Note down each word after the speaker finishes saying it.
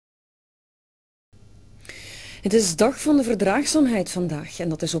Het is dag van de verdraagzaamheid vandaag en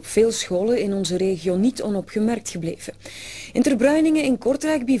dat is op veel scholen in onze regio niet onopgemerkt gebleven. In Ter Bruyninge in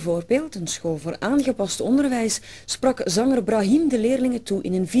Kortrijk bijvoorbeeld, een school voor aangepast onderwijs, sprak zanger Brahim de leerlingen toe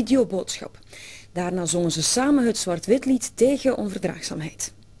in een videoboodschap. Daarna zongen ze samen het zwart-wit lied tegen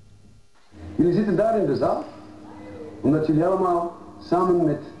onverdraagzaamheid. Jullie zitten daar in de zaal, omdat jullie allemaal samen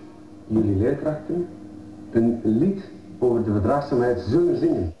met jullie leerkrachten een lied over de verdraagzaamheid zullen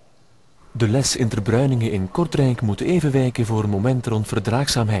zingen. De les in Ter Bruyninge in Kortrijk moet even wijken voor een moment rond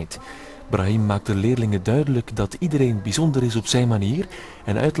verdraagzaamheid. Brahim maakt de leerlingen duidelijk dat iedereen bijzonder is op zijn manier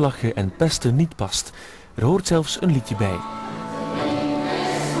en uitlachen en pesten niet past. Er hoort zelfs een liedje bij.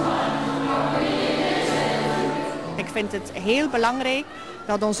 Ik vind het heel belangrijk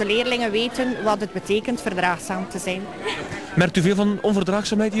dat onze leerlingen weten wat het betekent verdraagzaam te zijn. Merkt u veel van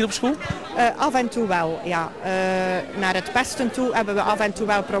onverdraagzaamheid hier op school? Af en toe wel, ja. Naar het pesten toe hebben we af en toe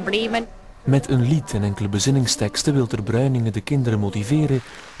wel problemen. Met een lied en enkele bezinningsteksten wil Ter Bruyninge de kinderen motiveren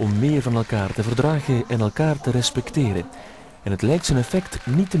om meer van elkaar te verdragen en elkaar te respecteren. En het lijkt zijn effect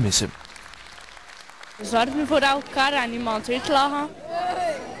niet te missen. Zorgen voor elkaar en niemand uitlachen.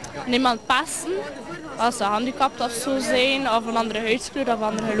 Niemand pesten. Als ze handicapt of zo zijn, of een andere huidskleur of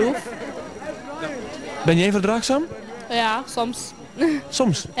ander geloof. Ben jij verdraagzaam? Ja, soms.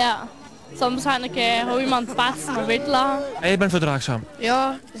 Soms? Ja. Soms ga ik gewoon iemand pesten of uitlachen. En jij bent verdraagzaam?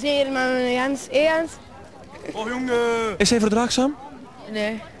 Ja, zeker met mijn Jens. Hé Jens? Oh jongen! Is hij verdraagzaam?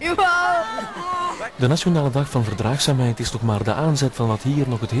 Nee. Jawel! De Nationale Dag van Verdraagzaamheid is nog maar de aanzet van wat hier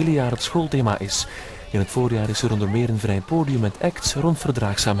nog het hele jaar het schoolthema is. In het voorjaar is er onder meer een vrijpodium met acts rond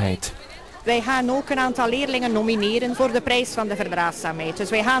verdraagzaamheid. Wij gaan ook een aantal leerlingen nomineren voor de prijs van de verdraagzaamheid. Dus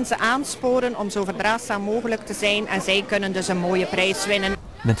wij gaan ze aansporen om zo verdraagzaam mogelijk te zijn en zij kunnen dus een mooie prijs winnen.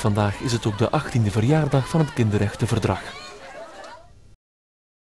 Net vandaag is het ook de 18e verjaardag van het kinderrechtenverdrag.